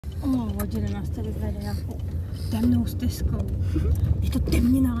hodiny nás tady vede nějakou temnou stezkou. Je to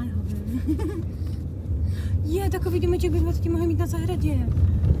temně naléhavé. Je, takový domeček bychom se tím mohli mít na zahradě.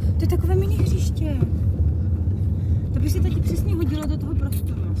 To je takové mini hřiště. To by se tady přesně hodilo do toho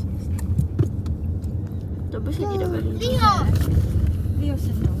prostoru, já si myslím. To by se ti dovedlo. Lio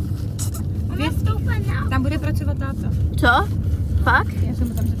se mnou. Tam bude pracovat táta. Co? Fakt? Já jsem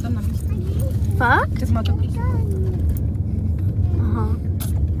mu tam zeptal na místě. Fakt? Tak má to blízko. Aha.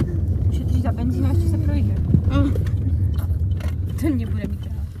 Ušetří za benzín a ještě se projde. To mě bude mít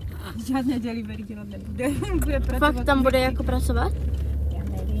rád. Žádné delivery dělat nebude. Bude pracovat. Fakt tam bude jako pracovat? Já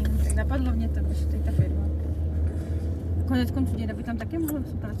nevím, tak napadlo mě to, že to je ta firma. Konec konců děda by tam taky mohl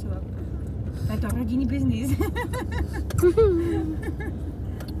pracovat. To je to rodinný biznis.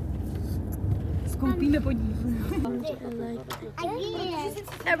 Skoupíme podíl.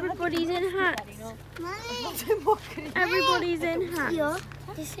 Everybody's in hats. Everybody's in hats. Jo,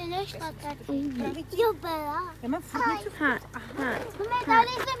 ty si nešla taky. Jo, Bela. Já mám furt něco Hat.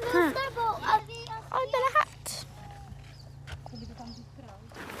 Tady jsem byl s tebou a On got a hat.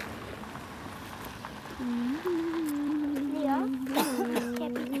 jo.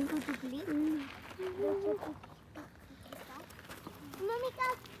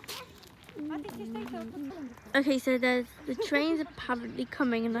 Okay, so the train's apparently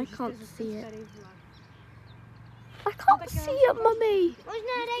coming and I can't see it. I can't see it, Mummy.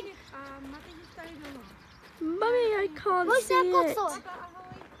 Mummy, I can't see it.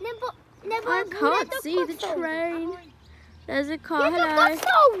 I can't see the train. There's a car. Hello.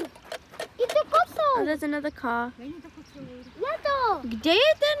 Oh, there's another car. Kde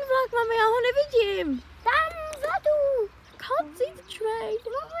je ten vlak, Mami? Já ho nevidím. Tam vzadu. I can't see the train.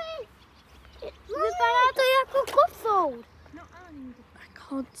 Vypadá to jako kocour. I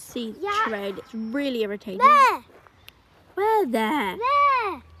can't see the train. It's really irritating. There. Where there?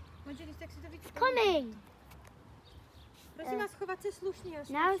 There. Coming. Prosím vás, chovat se slušně.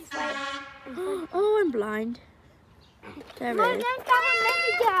 Now it's like... Oh, I'm blind. There it is.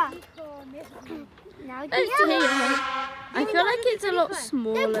 Now Let's see it. I feel like it's a lot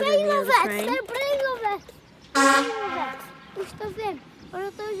smaller than the other train. Ten brýlovec. Už to vím,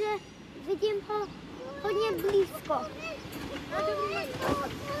 protože vidím ho hodně blízko.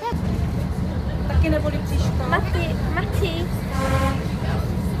 Taky neboli příška. Mati.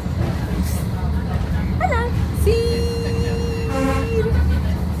 Hello.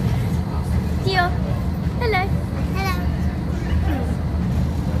 Tio. Hello.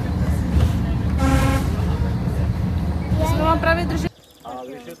 Jsme vám právě drželi. A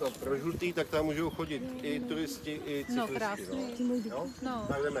když je to pro žlutý, tak tam můžou chodit i turisti, i cyklisti. No, krásný. No?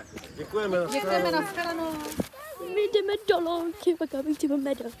 Tak jdeme. Děkujeme. Děkujeme, na shledanou. My jdeme dolů, we're going to a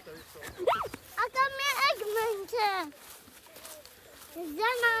meadow. A tam je Edmonton. Za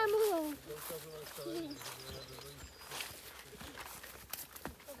námi.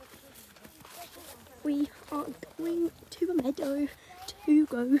 We are going to a meadow to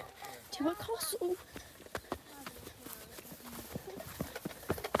go to a castle.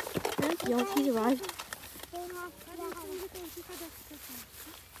 The auntie's arrived.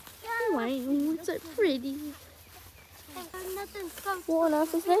 Wow, it's so pretty. What on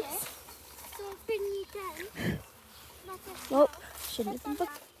earth is this? Nope, shouldn't have been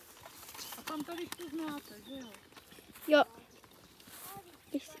booked. Yup.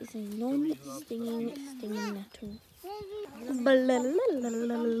 This is a non-stinging nettle.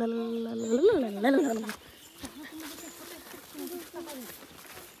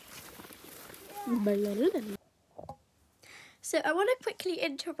 So I want to quickly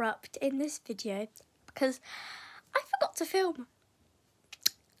interrupt in this video because I forgot to film.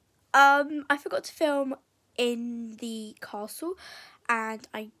 I forgot to film in the castle and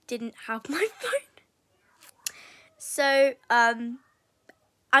I didn't have my phone. So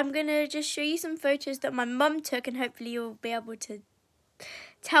I'm gonna just show you some photos that my mum took and hopefully you'll be able to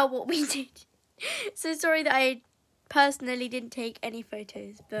tell what we did. So sorry that I personally didn't take any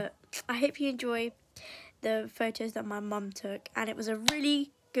photos, but I hope you enjoy the photos that my mum took, and it was a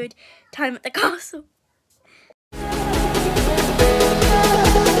really good time at the castle.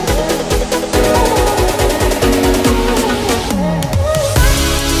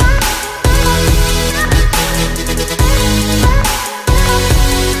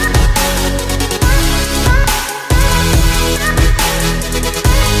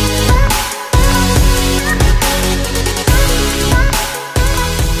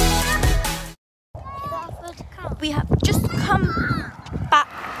 We have just come back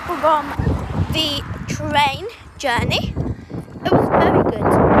from the train journey. It was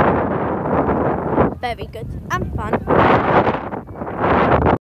very good and fun.